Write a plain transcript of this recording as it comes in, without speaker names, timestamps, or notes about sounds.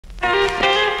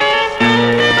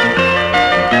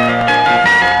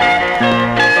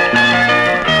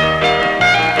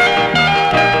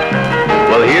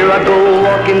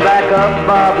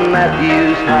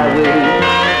Matthews Highway.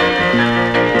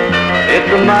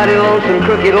 It's a mighty lonesome,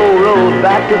 crooked old road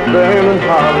back to Thurman,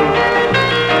 Holler.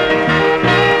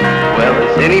 Well,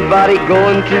 is anybody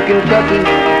going to Kentucky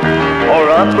or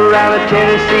up around the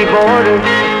Tennessee border?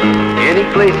 Any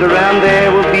place around there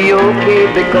will be okay,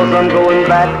 because I'm going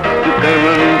back to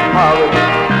Thurman, Holler.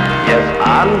 Yes,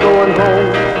 I'm going home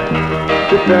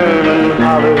to Thurman,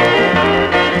 Holler.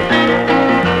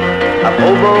 I've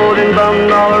hoboed and bummed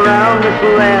all around this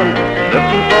land,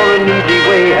 looking for an easy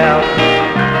way out.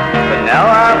 But now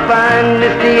I find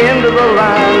it's the end of the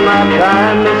line, my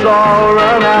time is all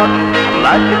run out. I'd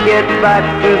like to get back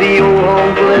to the old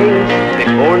home place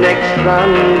before next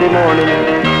Sunday morning.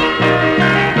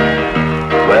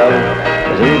 Well,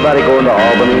 is anybody going to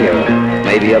Albany or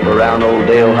maybe up around Old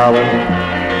Dale Holler?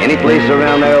 Any place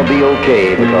around there will be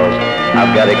okay, because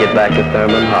I've got to get back to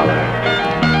Thurman, Holler.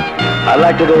 I'd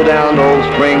like to go down to Old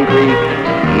Spring Creek,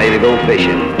 maybe go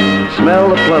fishing,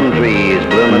 smell the plum trees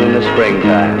blooming in the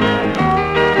springtime.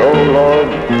 Oh Lord,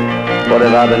 what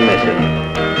have I been missing?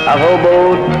 I've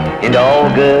hoboed into all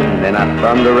good, and then I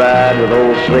thumbed a ride with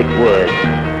old Slick Woods.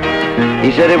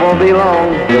 He said it won't be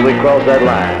long till we cross that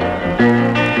line,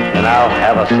 and I'll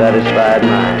have a satisfied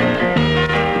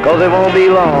mind, 'cause it won't be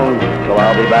long till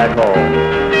I'll be back home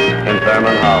in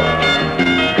Thurman, Holler.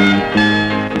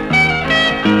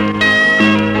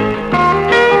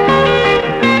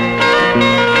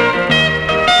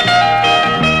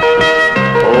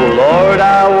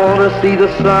 See the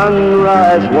sun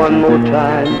rise one more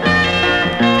time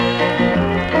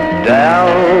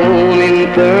down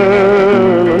in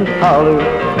Thurman, Holler.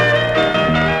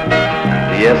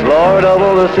 Yes, Lord, I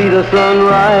want to see the sun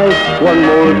rise one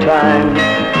more time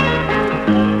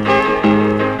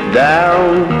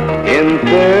down in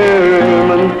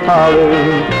Thurman,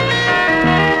 Holler.